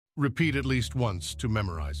Repeat at least once to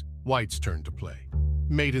memorize. White's turn to play.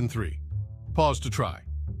 Mate in 3. Pause to try.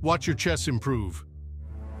 Watch your chess improve.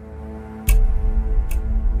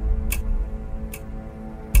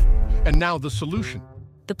 And now the solution.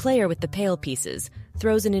 The player with the pale pieces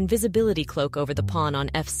throws an invisibility cloak over the pawn on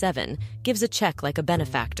f7, gives a check like a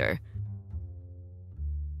benefactor.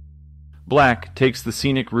 Black takes the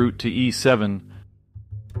scenic route to e7.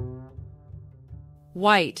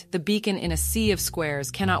 White, the beacon in a sea of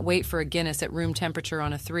squares, cannot wait for a Guinness at room temperature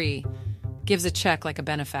on a 3. Gives a check like a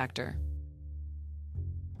benefactor.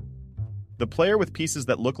 The player with pieces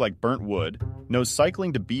that look like burnt wood knows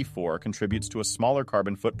cycling to b4 contributes to a smaller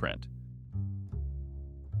carbon footprint.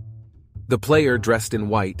 The player dressed in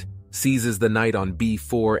white seizes the knight on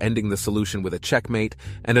b4, ending the solution with a checkmate,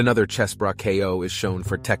 and another Chessbrah K.O is shown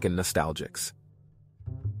for Tekken nostalgics.